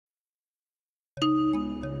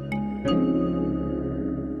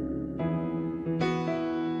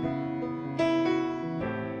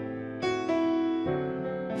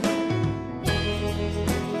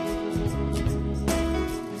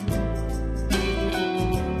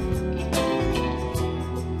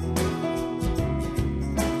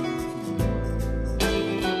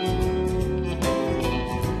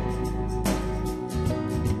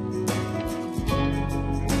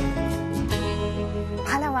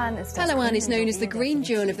Palawan is known as the green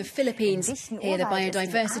jewel of the Philippines. Here the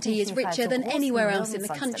biodiversity is richer than anywhere else in the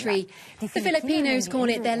country. The Filipinos call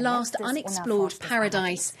it their last unexplored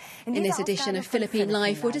paradise. In this edition of Philippine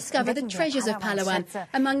Life, we'll discover the treasures of Palawan,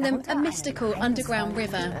 among them a mystical underground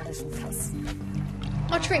river.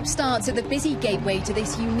 Our trip starts at the busy gateway to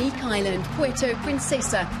this unique island, Puerto,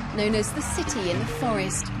 Princesa, known as the city in the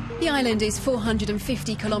forest. The island is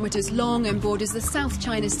 450 kilometres long and borders the South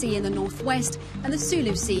China Sea in the northwest and the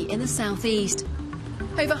Sulu Sea in the southeast.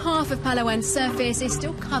 Over half of Palawan's surface is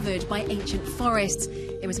still covered by ancient forests.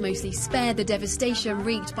 It was mostly spared the devastation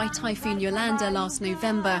wreaked by Typhoon Yolanda last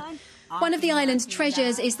November. One of the island's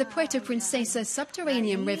treasures is the Puerto Princesa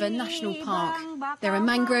Subterranean River National Park. There are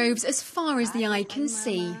mangroves as far as the eye can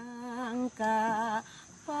see.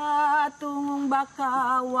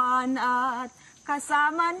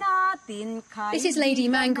 This is Lady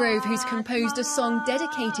Mangrove, who's composed a song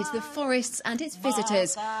dedicated to the forests and its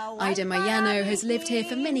visitors. Ida Mayano has lived here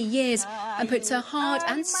for many years and puts her heart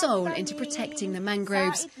and soul into protecting the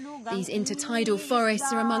mangroves. These intertidal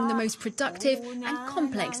forests are among the most productive and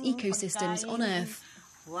complex ecosystems on Earth.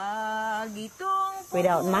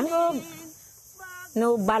 Without mangrove,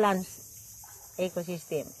 no balanced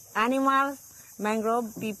ecosystem. Animals,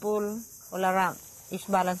 mangrove, people all around. It's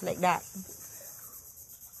balanced like that.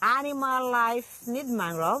 Animal life need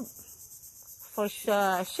mangrove for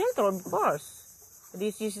shelter, of course.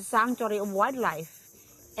 This is a sanctuary of wildlife,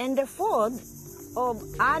 and the food of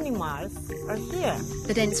animals are here.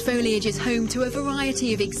 The dense foliage is home to a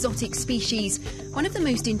variety of exotic species. One of the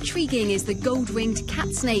most intriguing is the gold-ringed cat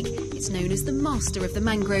snake. It's known as the master of the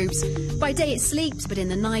mangroves. By day it sleeps, but in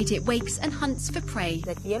the night it wakes and hunts for prey.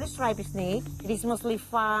 The yellow striped snake, it is mostly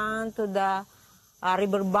found to the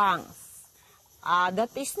river banks. That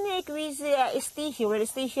snake will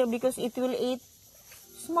stay here because it will eat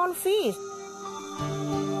small fish.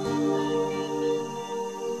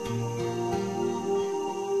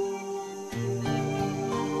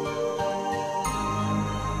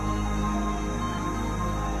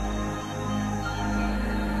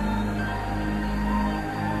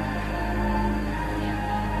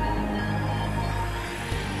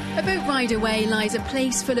 A boat ride away lies a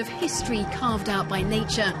place full of history carved out by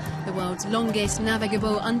nature, the world's longest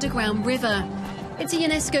navigable underground river. It's a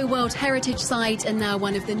UNESCO World Heritage Site and now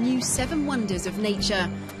one of the new 7 wonders of nature.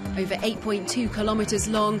 Over 8.2 kilometres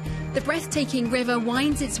long, the breathtaking river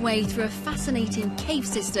winds its way through a fascinating cave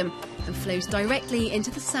system and flows directly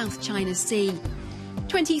into the South China Sea.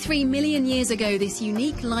 23 million years ago, this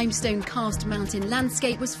unique limestone karst mountain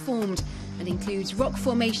landscape was formed and includes rock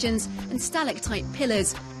formations and stalactite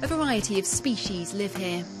pillars. A variety of species live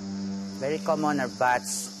here. Very common are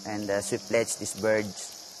bats and swiftlets, these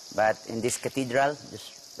birds. But in this cathedral,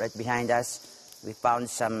 just right behind us, we found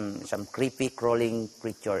some creepy crawling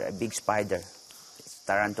creature, a big spider. It's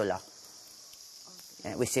tarantula.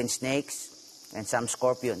 And we've seen snakes and some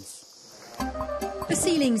scorpions. The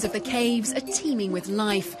ceilings of the caves are teeming with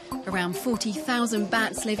life. Around 40,000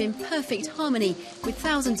 bats live in perfect harmony with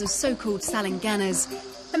thousands of so-called salanganas.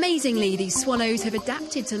 Amazingly, these swallows have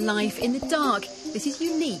adapted to life in the dark. This is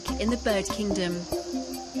unique in the bird kingdom.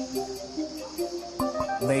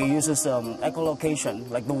 They use echolocation,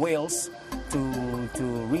 like the whales, to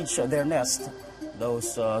reach their nest.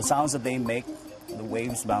 Those sounds that they make, the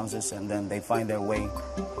waves bounces, and then they find their way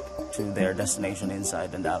to their destination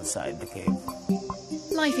inside and outside the cave.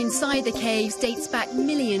 Life inside the caves dates back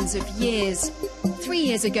millions of years. 3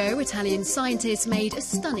 years ago, Italian scientists made a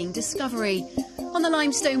stunning discovery. On the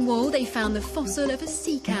limestone wall, they found the fossil of a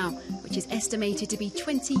sea cow, which is estimated to be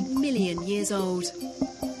 20 million years old.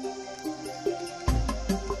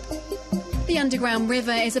 The underground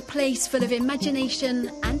river is a place full of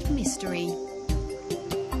imagination and mystery.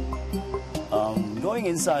 Going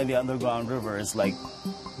inside the underground river is like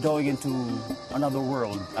going into another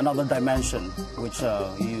world, another dimension, which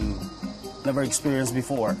you never experienced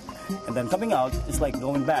before. And then coming out is like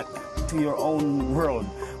going back to your own world,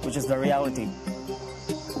 which is the reality.